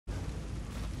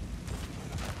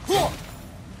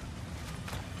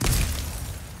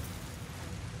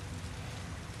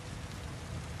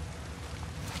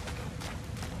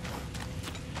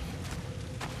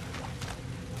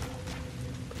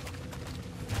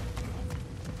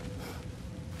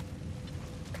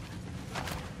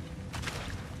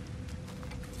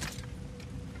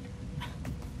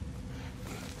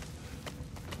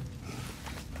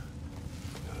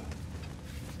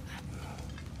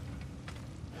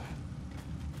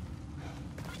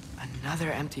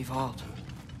Another empty vault.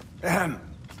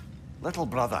 Little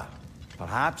brother,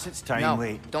 perhaps it's time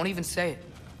we... No, don't even say it.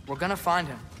 We're gonna find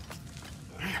him.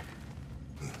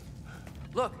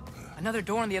 Look, another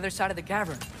door on the other side of the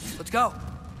cavern. Let's go.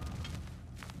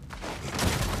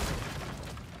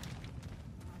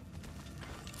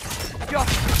 Go!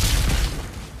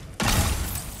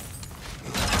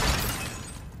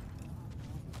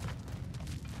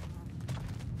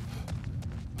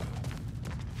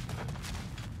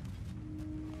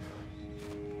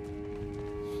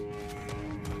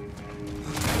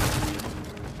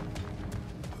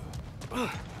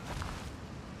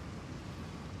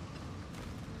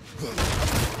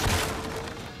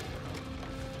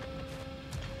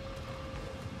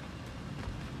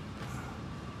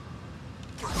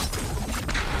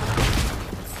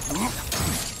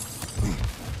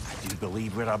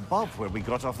 We're above where we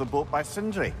got off the boat by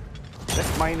Sindri.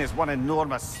 This mine is one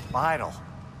enormous spiral.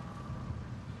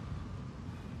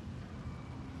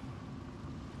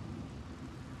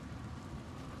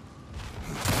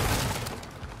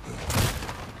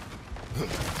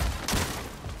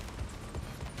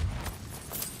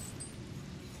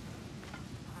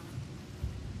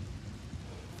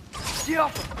 Get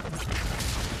off!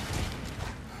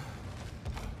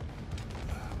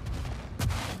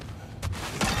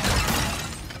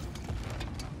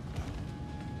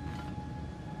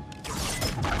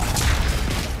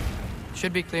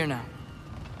 Should be clear now.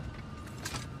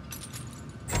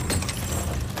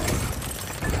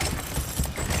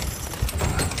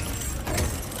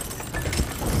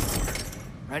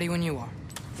 Ready when you are.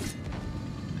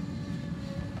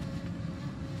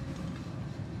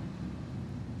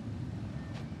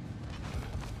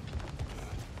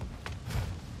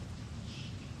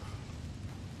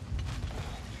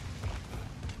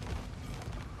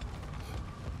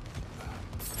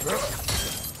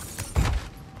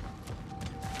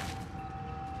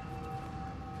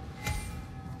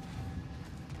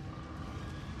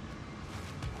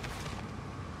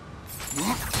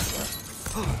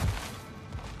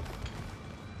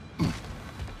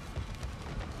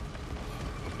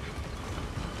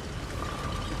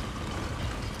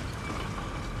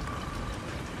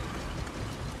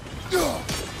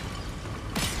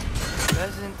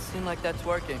 Doesn't seem like that's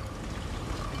working.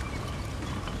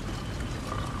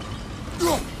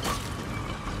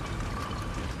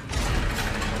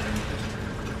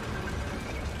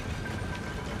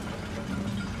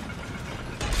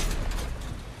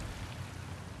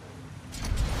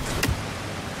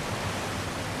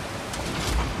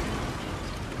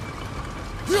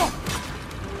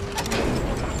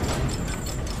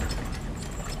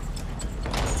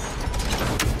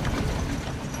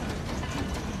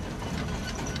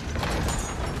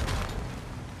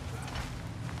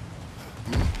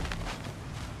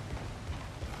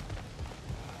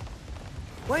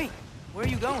 Wait, where are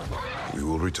you going? We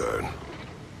will return.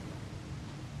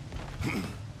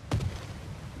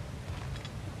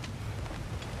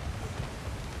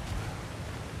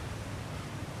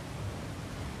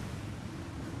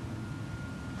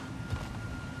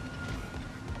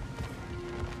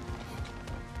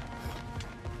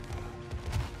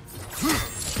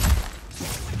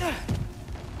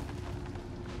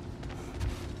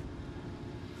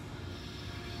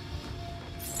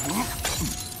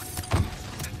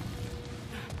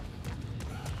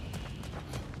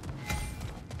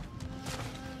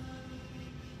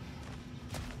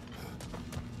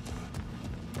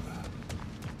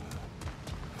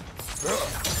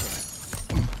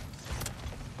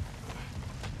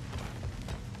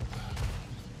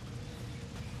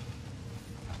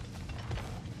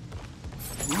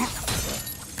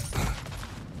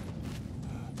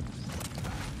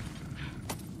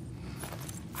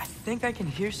 I think I can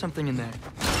hear something in there.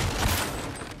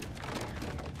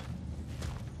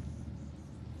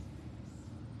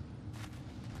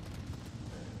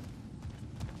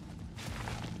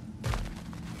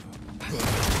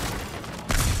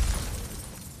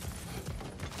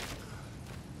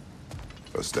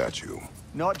 A statue.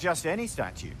 Not just any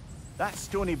statue. That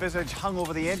stony visage hung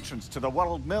over the entrance to the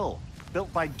World Mill,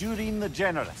 built by Durin the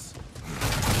Generous.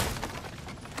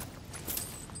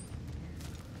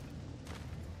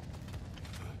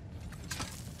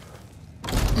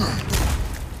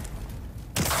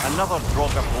 Another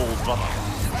drop of old brother.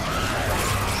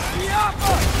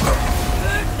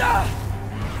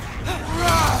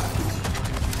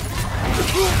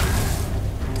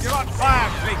 You're on fire,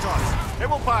 Kratos. It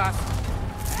will pass.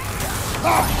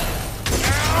 Back!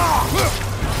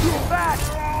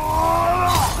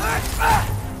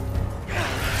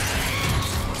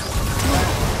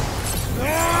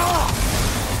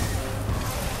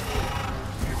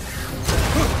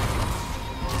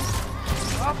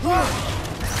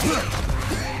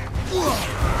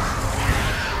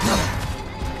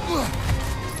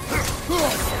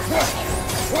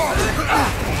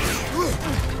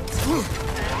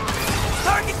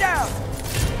 Target down!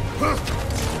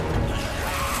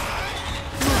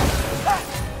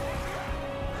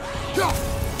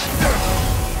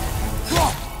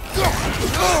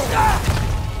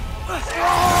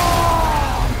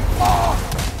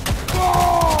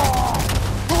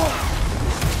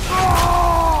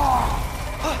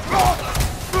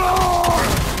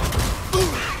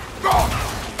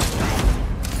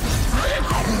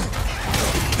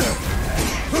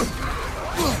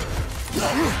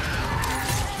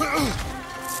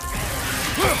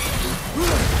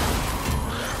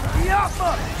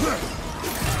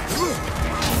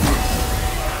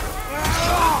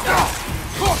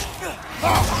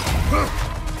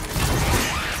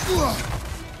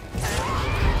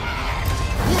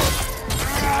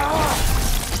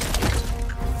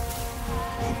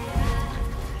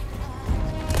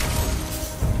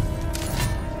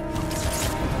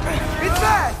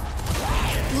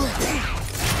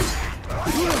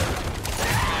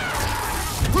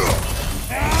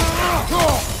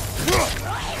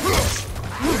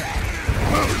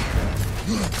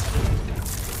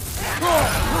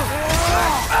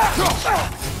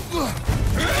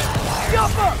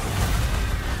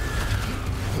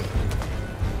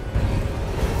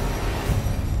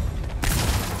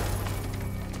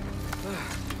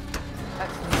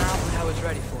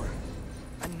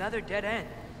 Another dead end.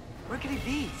 Where could he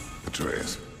be?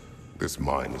 Atreus, this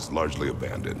mine is largely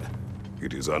abandoned.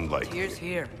 It is unlikely. Tyr's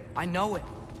here. I know it.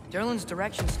 Derlin's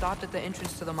direction stopped at the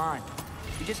entrance to the mine.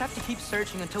 We just have to keep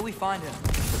searching until we find him.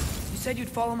 You said you'd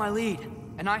follow my lead,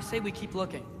 and I say we keep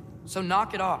looking. So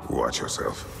knock it off. Watch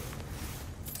yourself.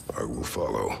 I will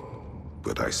follow,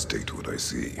 but I state what I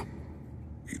see.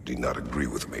 You do not agree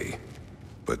with me,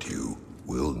 but you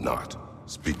will not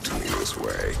speak to me this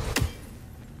way.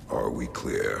 Are we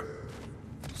clear?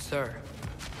 Sir.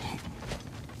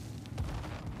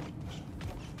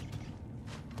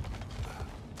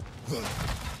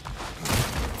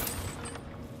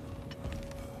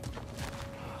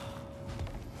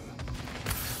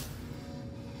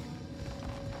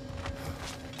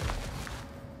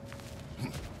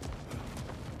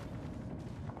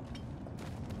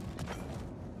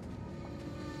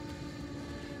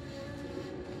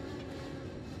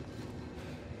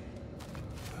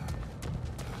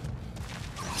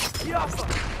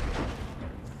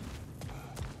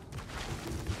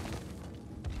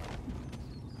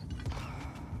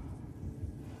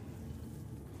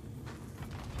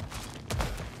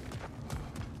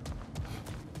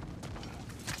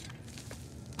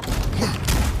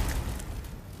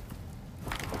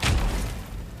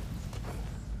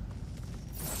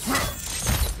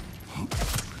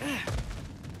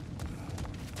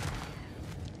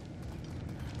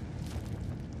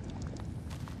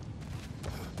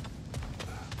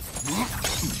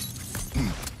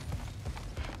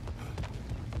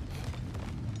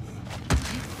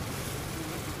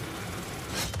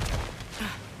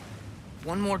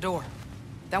 One more door.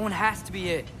 That one has to be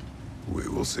it. We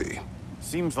will see.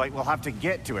 Seems like we'll have to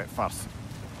get to it first.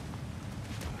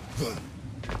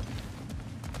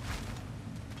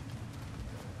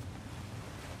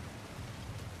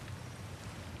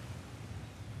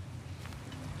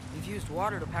 We've used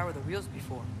water to power the wheels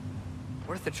before.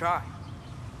 Worth a try.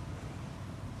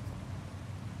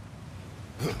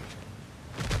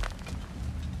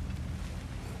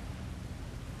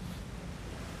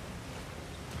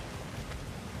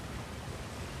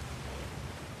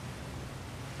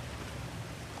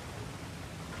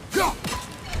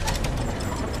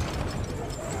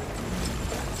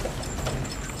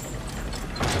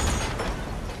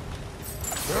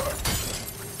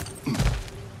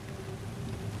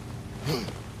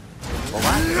 Well,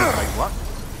 that didn't quite work.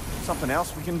 Something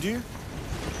else we can do?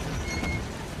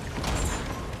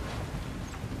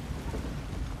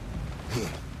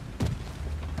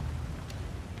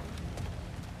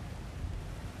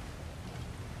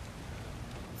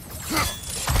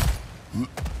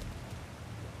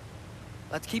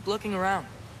 Let's keep looking around.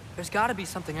 There's gotta be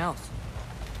something else.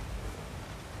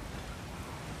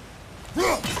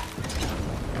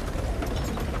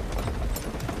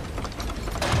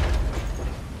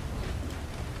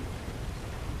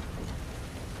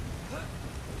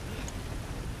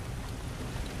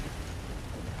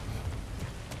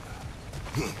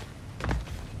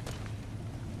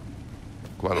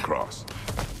 Climb across.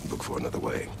 Look for another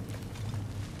way.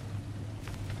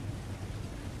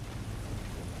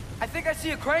 I think I see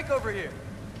a crank over here.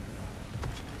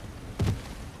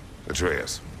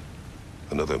 Atreus,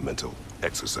 another mental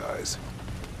exercise.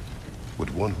 Would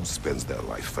one who spends their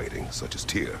life fighting, such as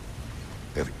Tyr,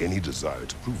 have any desire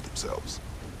to prove themselves?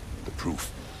 The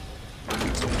proof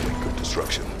leads a wake of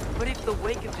destruction. But if the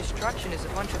wake of destruction is a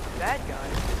bunch of bad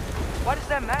guys, why does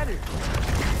that matter?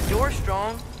 You're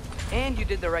strong, and you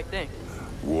did the right thing.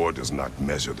 War does not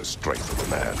measure the strength of a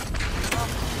man.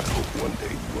 I hope one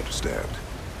day you understand.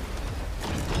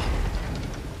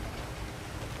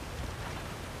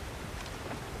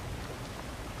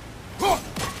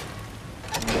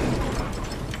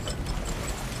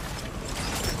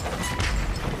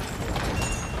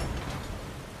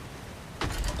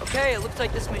 Okay, it looks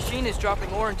like this machine is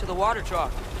dropping ore into the water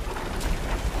trough.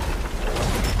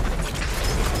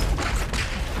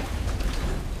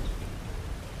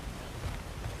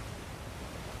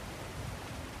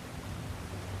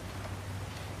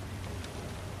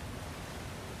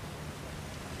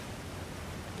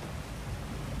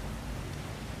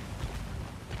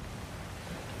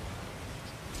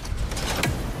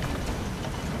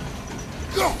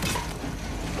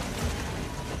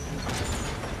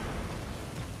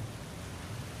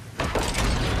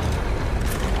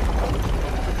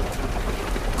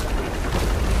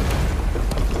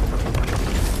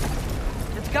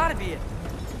 Gotta be it.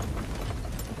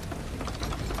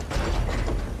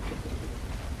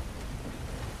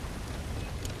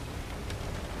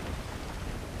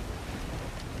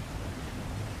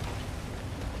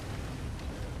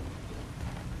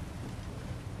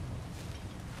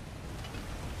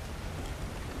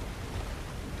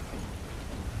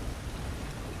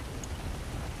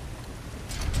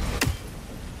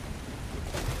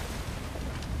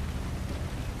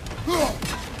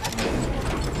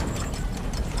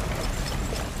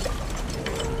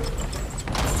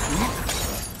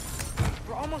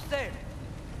 There.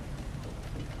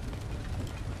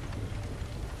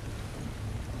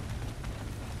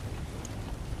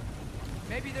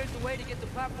 Maybe there's a way to get the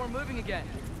platform moving again.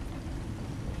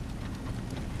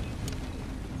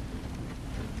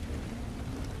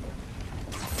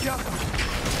 Jump.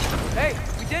 Hey,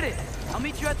 we did it. I'll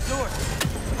meet you at the door.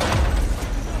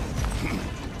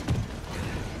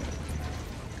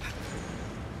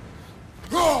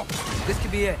 This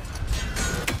could be it.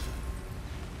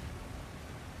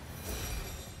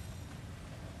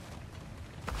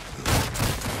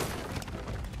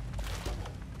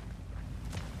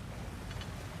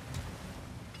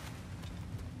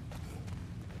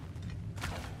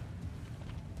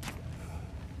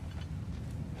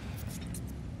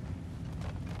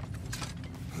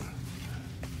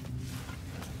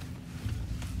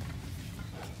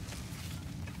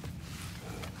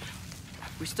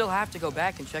 We still have to go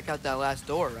back and check out that last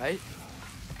door, right?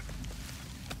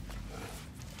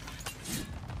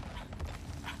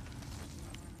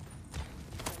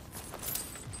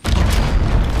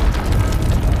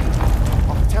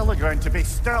 I'll tell the ground to be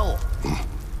still.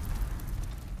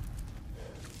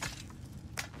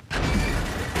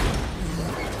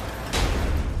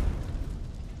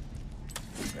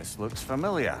 This looks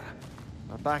familiar.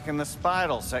 We're back in the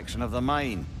spiral section of the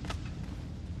mine.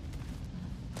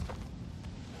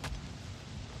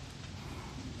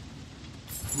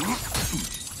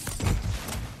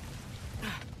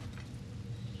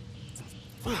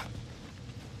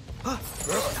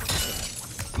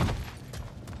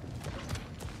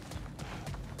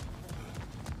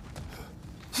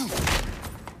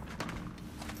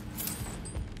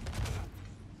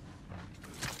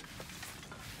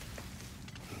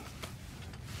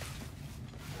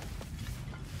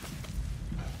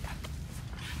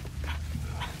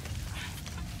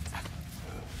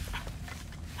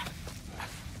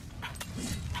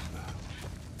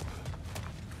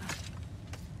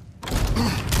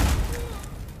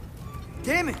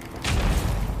 Damn it!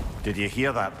 Did you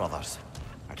hear that, brothers?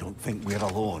 I don't think we're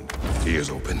alone. Ears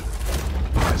open.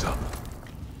 Eyes up.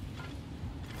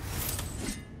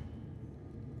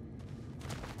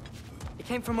 It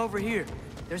came from over here.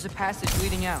 There's a passage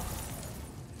leading out.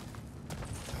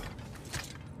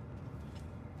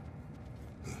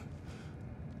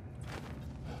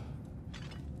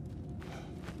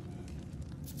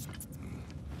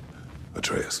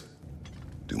 Atreus,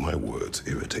 do my words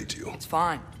irritate you? It's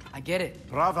fine. I get it.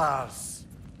 Brothers!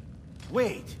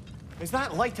 Wait! Is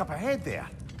that light up ahead there?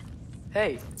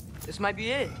 Hey, this might be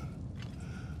it.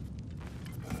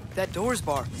 That door's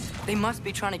barred. They must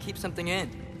be trying to keep something in.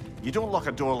 You don't lock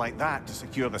a door like that to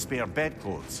secure the spare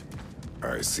bedclothes.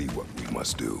 I see what we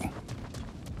must do.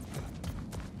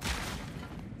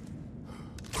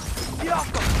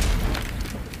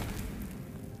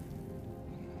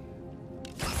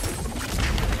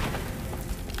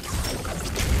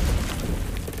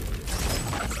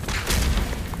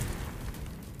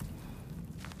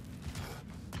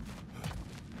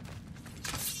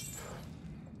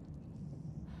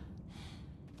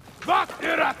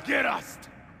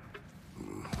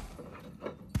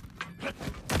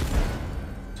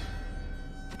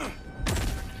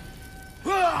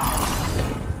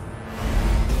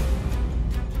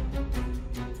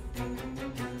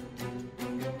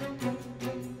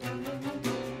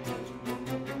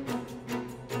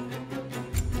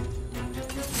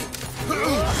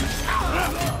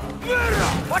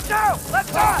 Watch out! Left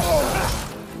side!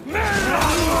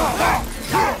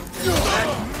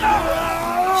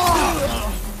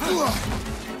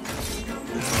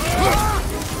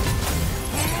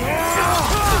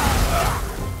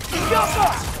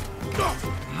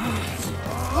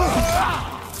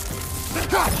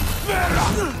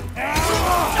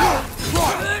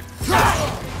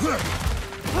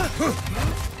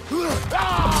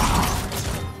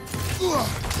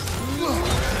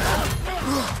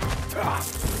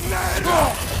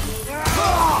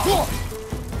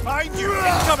 Behind you!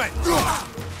 Incoming!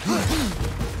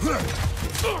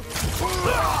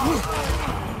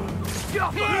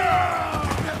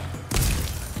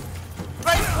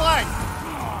 Right flank!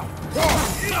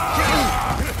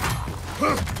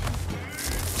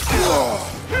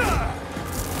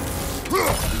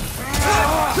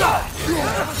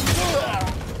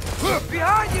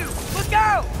 Behind you! Look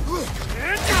out!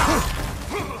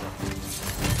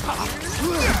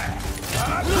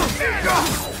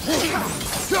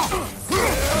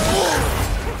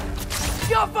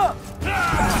 Jump up!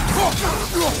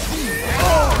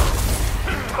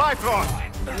 Bifrost!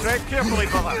 Tread carefully,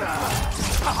 brother.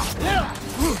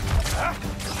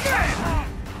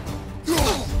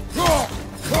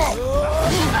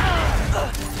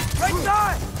 Right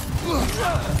side!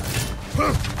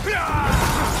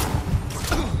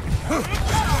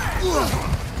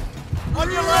 On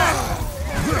your left!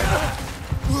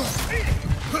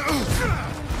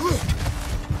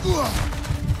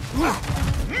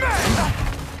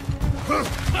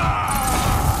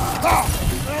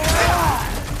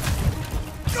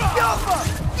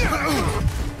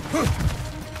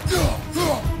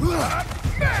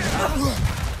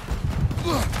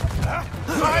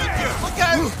 Behind you! Look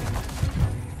out!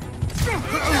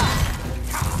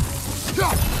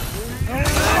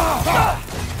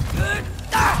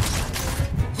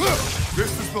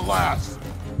 This is the last.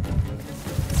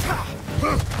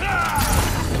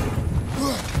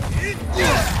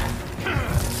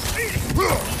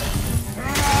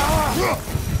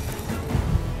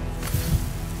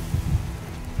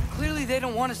 Clearly they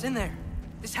don't want us in there.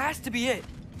 This has to be it.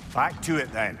 Back to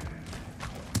it then.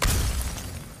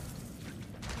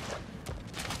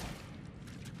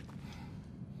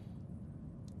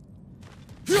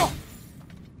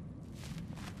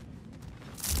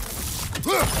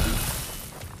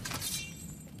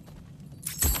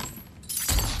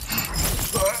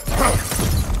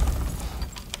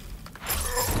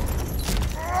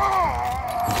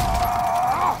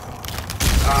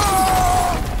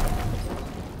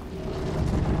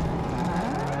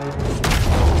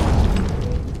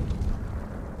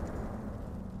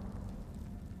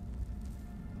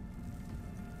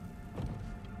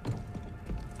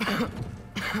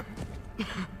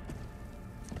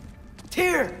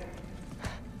 Tyr!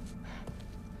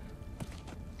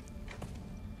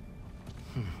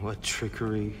 What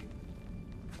trickery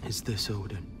is this,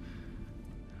 Odin?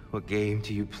 What game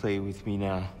do you play with me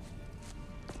now?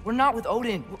 We're not with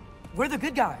Odin. We're the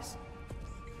good guys.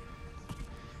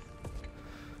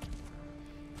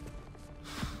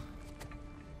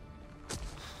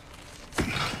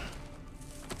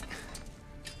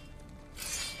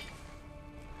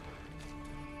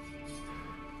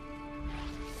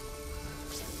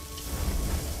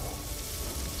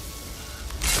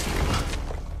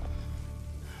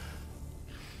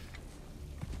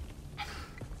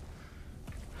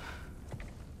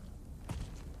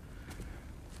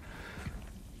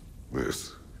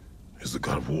 This is the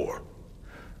God of War.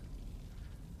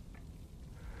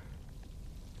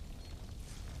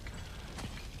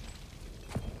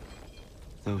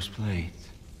 Those blades.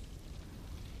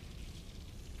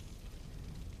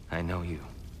 I know you.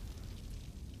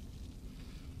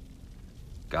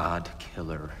 God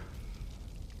Killer.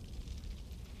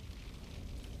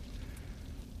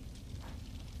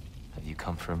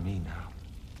 come for me now.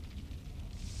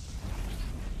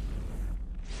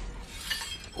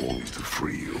 Only to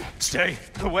free you. Stay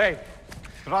away.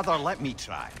 Brother, let me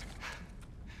try.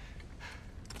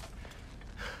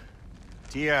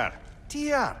 Tyr.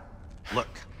 Tyr!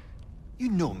 Look, you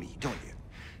know me, don't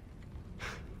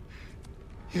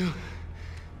you?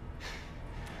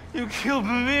 You killed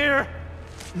Mimir!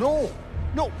 No!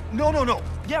 No!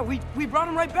 Yeah, we brought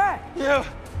him right back. You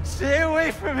stay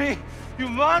away from me, you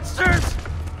monsters!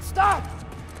 Stop!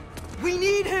 We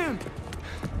need him!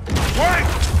 Wait!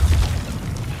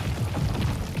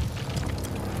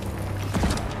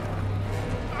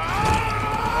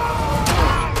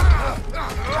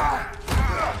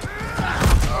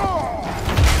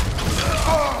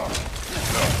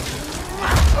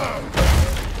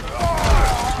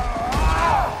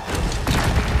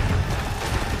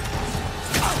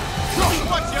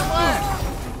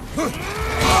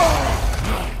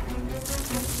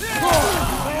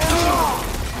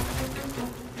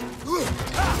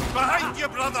 Behind you,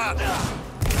 brother!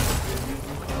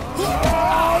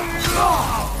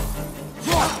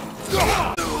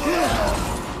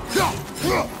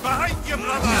 Behind you,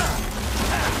 brother!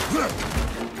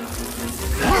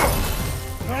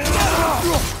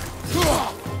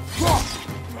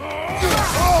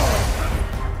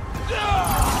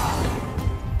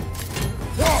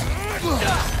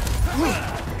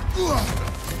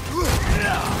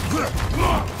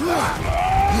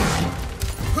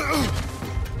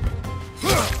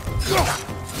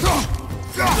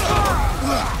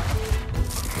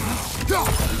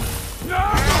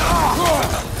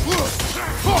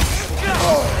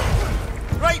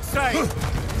 Right side!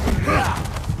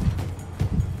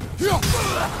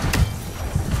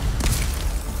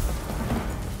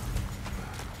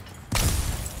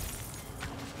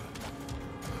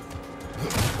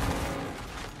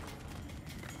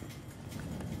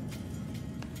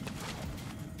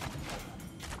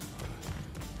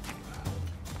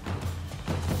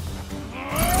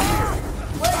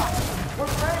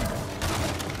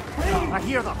 I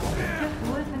hear them. Just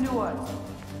listen to us.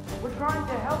 We're trying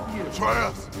to help you.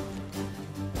 Atreus!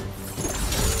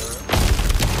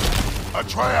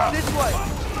 Atreus! This way.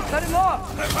 Cut him off.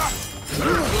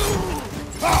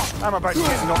 I'm about to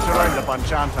get knocked around a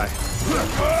bunch, aren't I?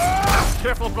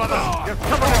 Careful, brother. You're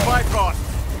covered in bifrost.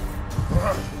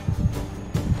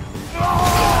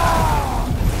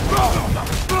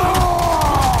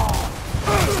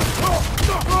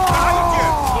 Behind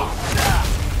you!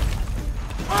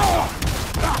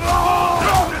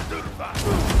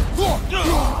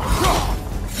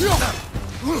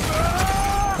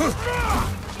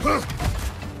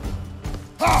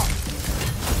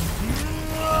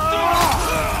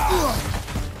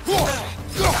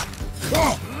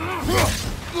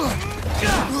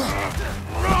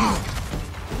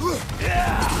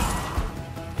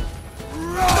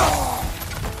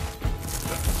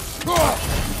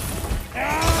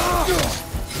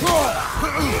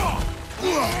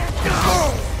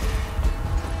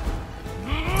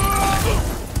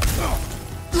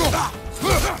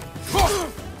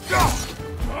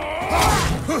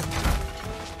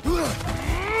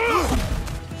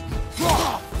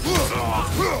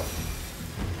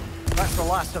 That's the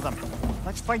last of them.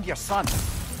 Let's find your son.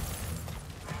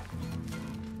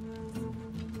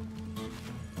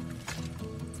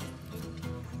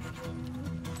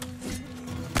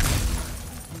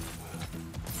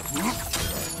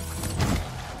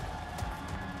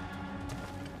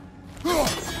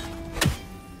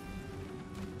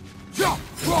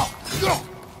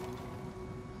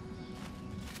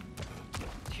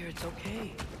 Dear, it's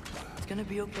okay. It's gonna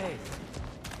be okay.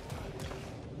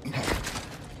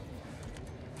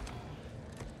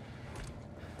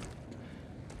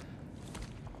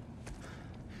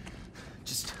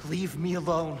 Just leave me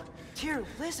alone. Tyr,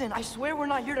 listen, I swear we're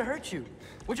not here to hurt you.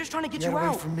 We're just trying to get you away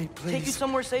out. from me, please. Take you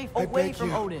somewhere safe, I away beg from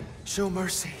you. Odin. Show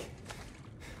mercy.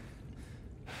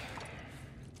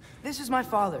 This is my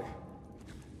father.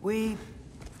 We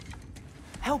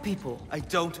help people. I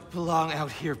don't belong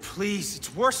out here, please.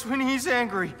 It's worse when he's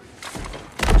angry.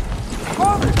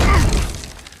 Father!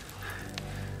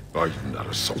 Are you not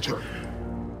a soldier?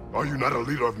 Are you not a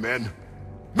leader of men?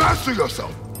 Master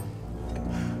yourself!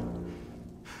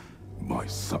 My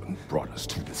son brought us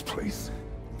to this place.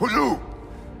 For you!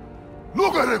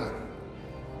 Look at him!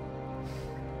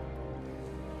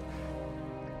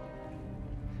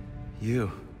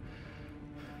 You?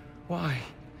 Why?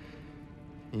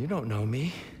 You don't know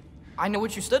me. I know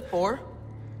what you stood for.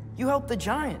 You helped the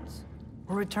giants.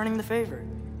 We're returning the favor.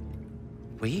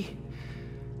 We?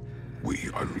 We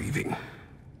are leaving.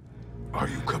 Are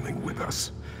you coming with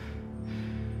us?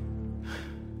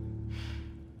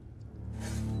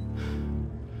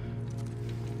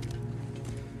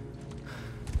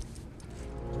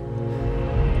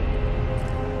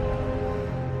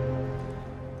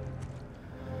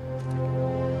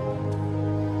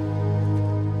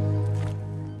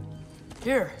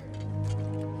 Here.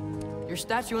 Your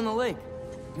statue in the lake.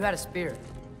 You had a spear.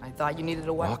 I thought you needed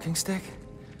a weapon. Walking stick?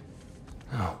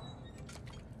 No.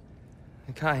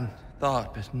 A kind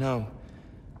thought, but no.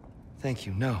 Thank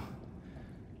you, no.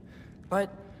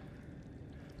 But...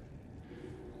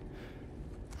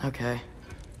 Okay.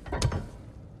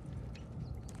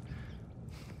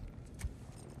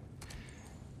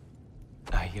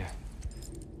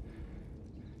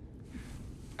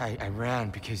 I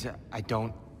ran because I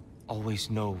don't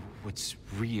always know what's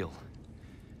real.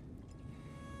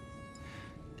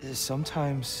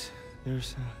 Sometimes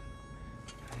there's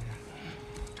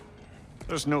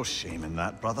There's no shame in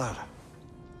that, brother.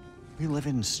 We live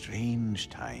in strange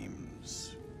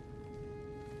times.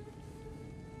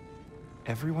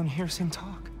 Everyone hears him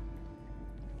talk.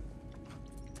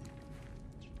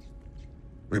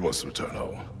 We must return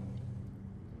home.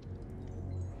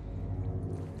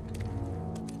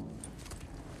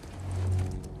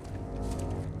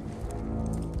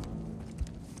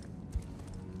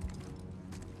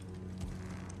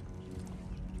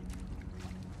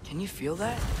 Can you feel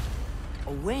that?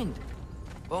 A wind.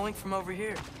 Blowing from over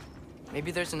here. Maybe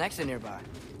there's an exit nearby.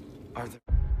 Are there...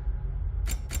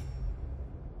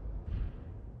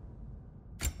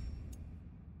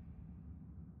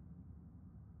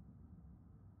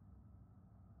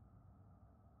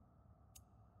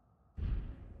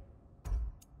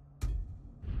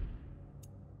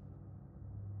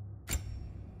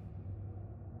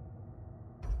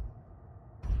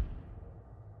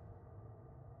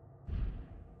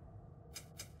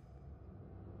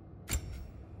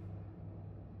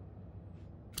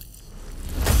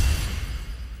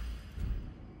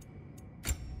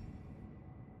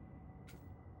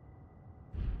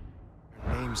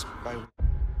 names by...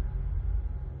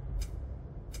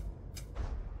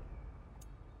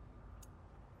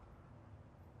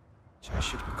 I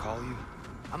should recall you.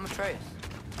 I'm Atreus.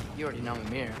 You already know me,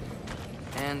 Mir.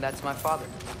 And that's my father,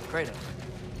 Kratos.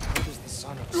 How does the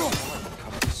son of Thor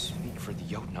come to speak for the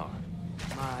Jotnar?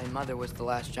 My mother was the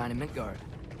last giant in Midgard.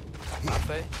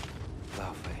 Laufey?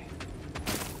 Laufey.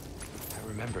 I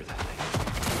remember that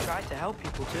name. She tried to help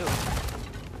people, too.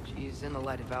 She's in the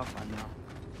light of Valfheim now.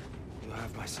 You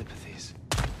have my sympathies.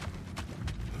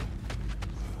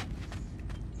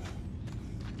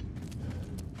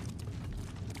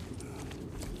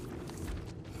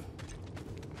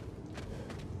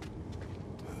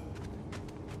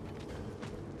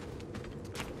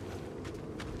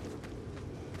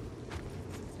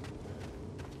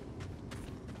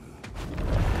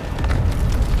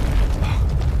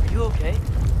 Are you okay?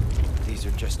 These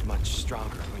are just much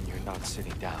stronger when you're not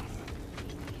sitting down.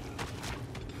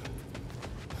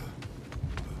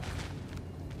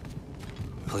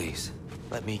 Please,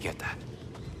 let me get that.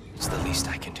 It's the least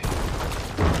I can do.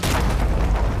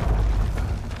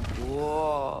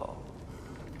 Whoa.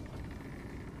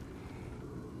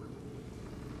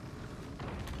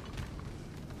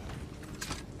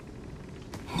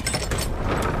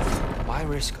 Why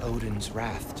risk Odin's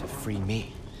wrath to free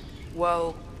me?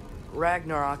 Well,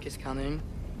 Ragnarok is coming.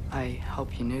 I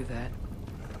hope you knew that.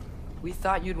 We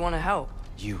thought you'd want to help.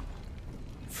 You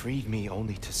freed me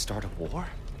only to start a war?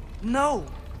 No!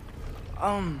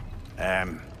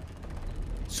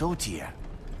 So, Tia,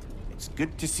 it's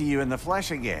good to see you in the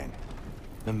flesh again.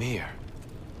 Mimir,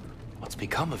 what's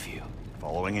become of you?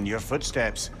 Following in your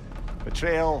footsteps.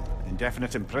 Betrayal,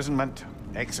 indefinite imprisonment,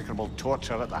 execrable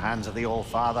torture at the hands of the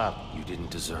All-Father. You didn't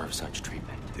deserve such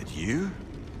treatment. Did you?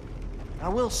 I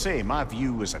will say, my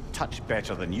view was a touch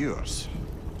better than yours.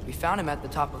 We found him at the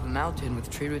top of a mountain with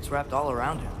tree roots wrapped all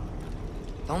around him.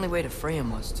 The only way to free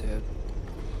him was to...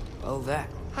 well, that.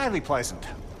 Highly pleasant,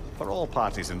 for all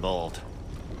parties involved.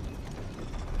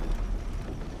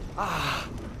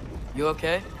 You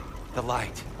okay? The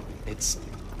light. It's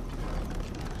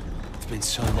been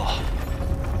so long.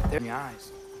 They're in your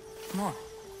eyes. Come on.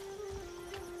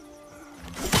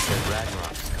 Said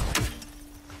Ragnarok is coming.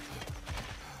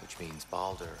 Which means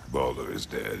Baldur. Baldur is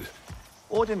dead.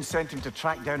 Odin sent him to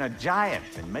track down a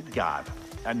giant in Midgard,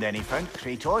 and then he found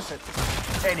Kratos at...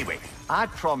 Anyway, I'd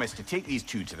promised to take these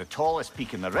two to the tallest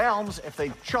peak in the realms if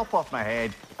they'd chop off my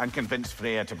head and convince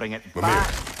Freya to bring it Mimir,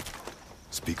 back.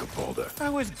 speak of Baldur. I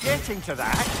was getting to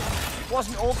that. It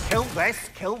wasn't all kill this,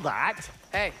 kill that.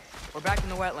 Hey, we're back in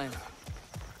the wetlands.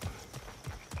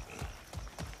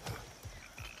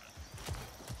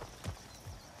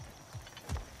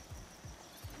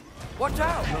 Watch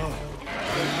out! No.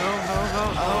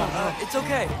 It's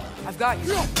okay. I've got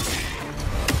you.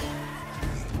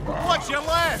 What's your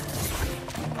left?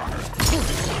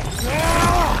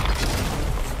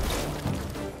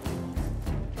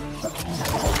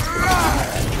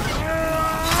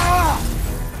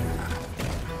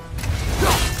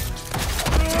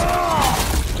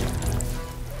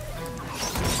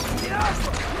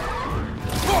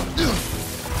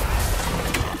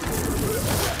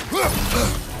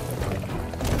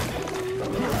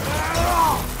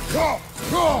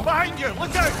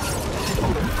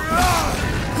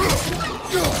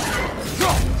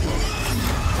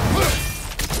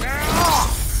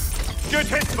 Good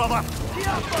hit, brother!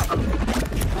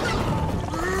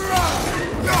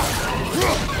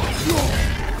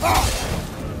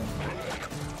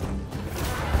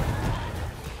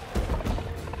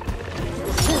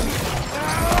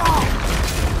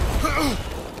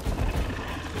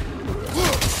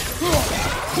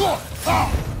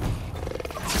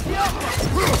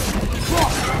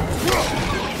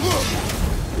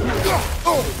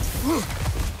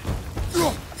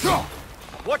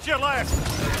 Watch your left!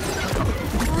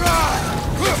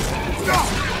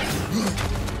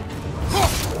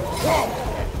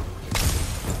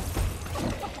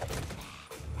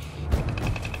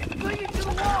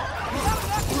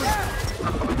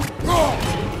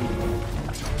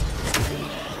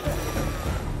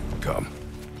 Come.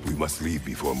 We must leave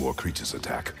before more creatures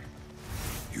attack.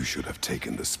 You should have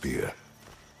taken the spear.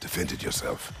 Defended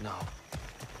yourself. No.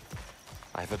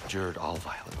 I've abjured all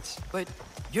violence. But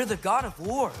you're the god of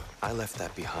war. I left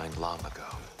that behind long ago.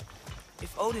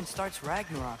 If Odin starts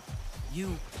Ragnarok,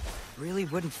 you really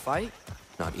wouldn't fight?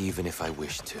 Not even if I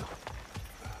wished to.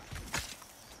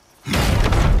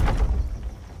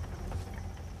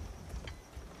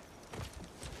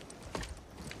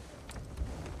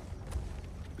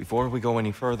 Before we go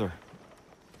any further,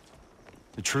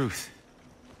 the truth.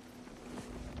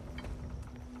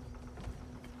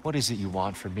 What is it you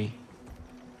want from me?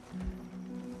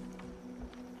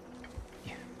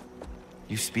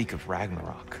 You speak of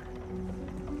Ragnarok.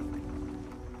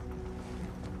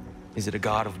 Is it a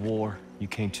god of war you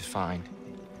came to find?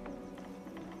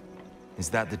 Is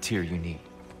that the tear you need?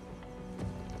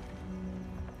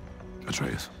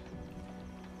 Atreus.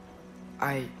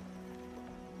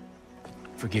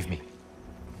 Forgive me.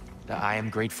 I am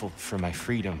grateful for my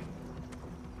freedom.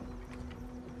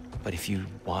 But if you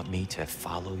want me to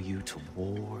follow you to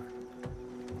war,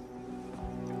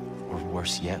 or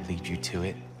worse yet, lead you to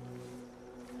it,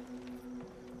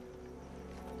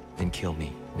 then kill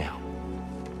me now.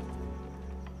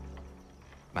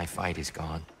 My fight is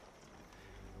gone.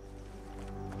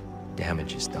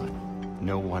 Damage is done.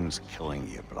 No one's killing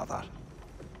you, brother.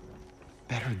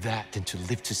 Better that than to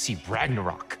live to see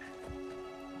Ragnarok.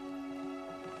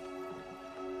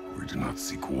 We do not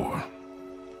seek war.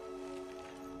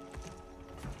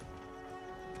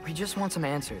 We just want some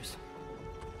answers.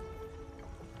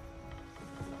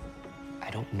 I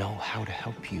don't know how to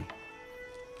help you.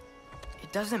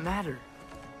 It doesn't matter.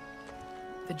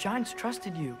 The giants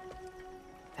trusted you.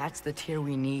 That's the tear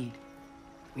we need.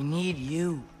 We need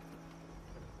you.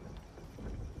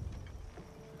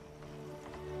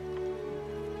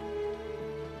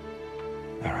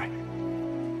 All right.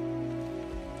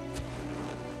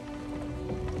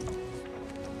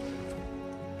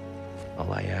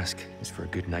 All I ask is for a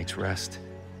good night's rest.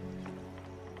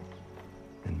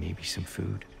 And maybe some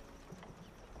food.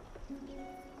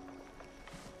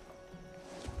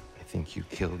 I think you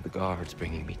killed the guards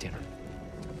bringing me dinner.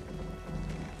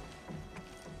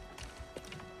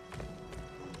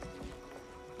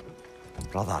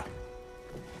 Brother,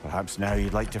 perhaps now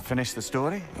you'd like to finish the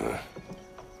story?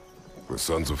 The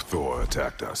sons of Thor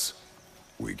attacked us.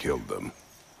 We killed them.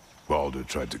 Baldur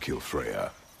tried to kill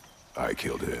Freya. I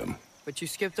killed him. But you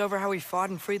skipped over how we fought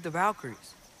and freed the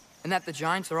Valkyries. And that the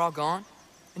giants are all gone.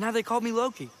 And how they called me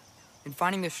Loki. And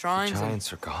finding the shrines. The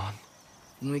giants are gone?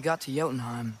 When we got to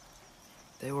Jotunheim,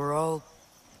 they were all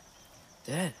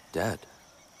dead. Dead?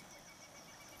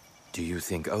 Do you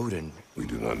think Odin... We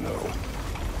do not know.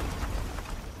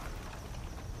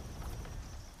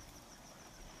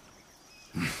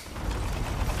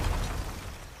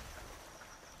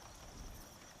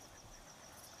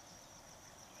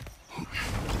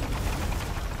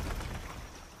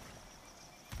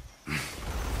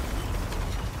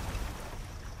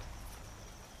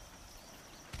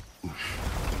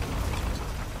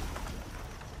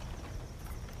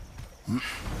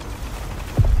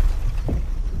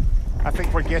 I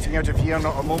think we're getting out of here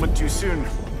not a moment too soon.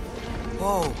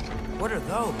 Whoa, what are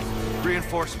those?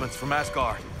 Reinforcements from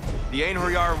Asgard. The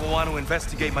Einherjar will want to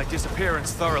investigate my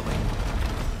disappearance thoroughly.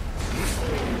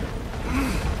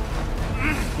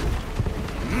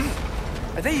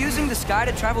 Are they using the sky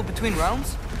to travel between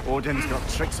realms? Odin's got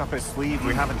tricks up his sleeve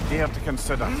we haven't dared to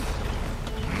consider.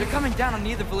 They're coming down on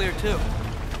Nidavellir too.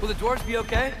 Will the dwarves be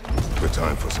okay? The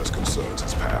time for such concerns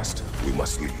has passed. We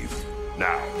must leave.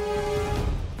 Now.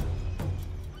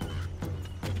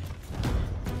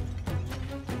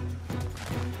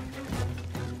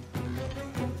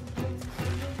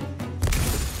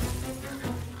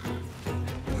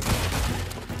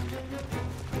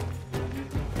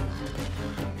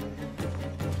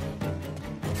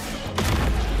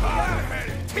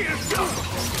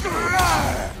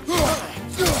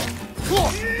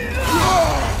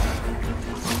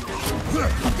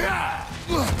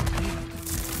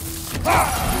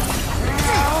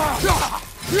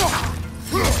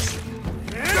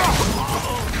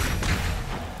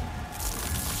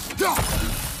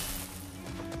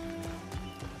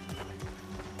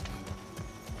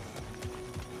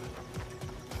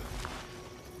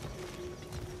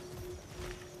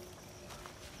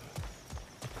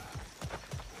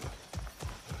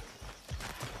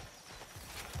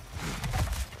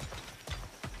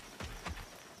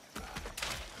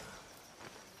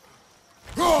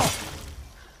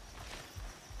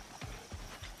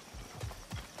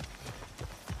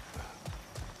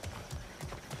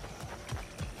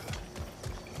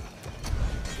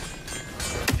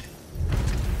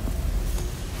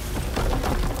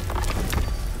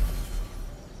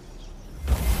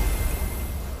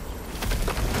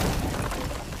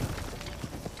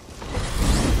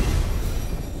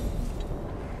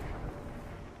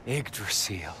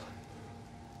 Yggdrasil.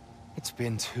 It's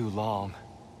been too long.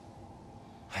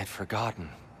 I had forgotten.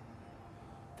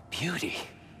 The beauty.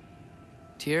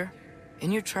 Tyr,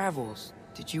 in your travels,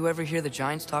 did you ever hear the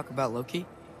Giants talk about Loki?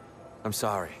 I'm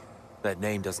sorry. That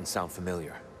name doesn't sound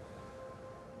familiar.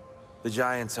 The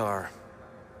Giants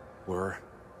were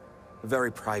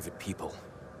very private people.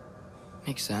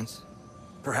 Makes sense.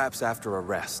 Perhaps after a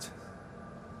rest.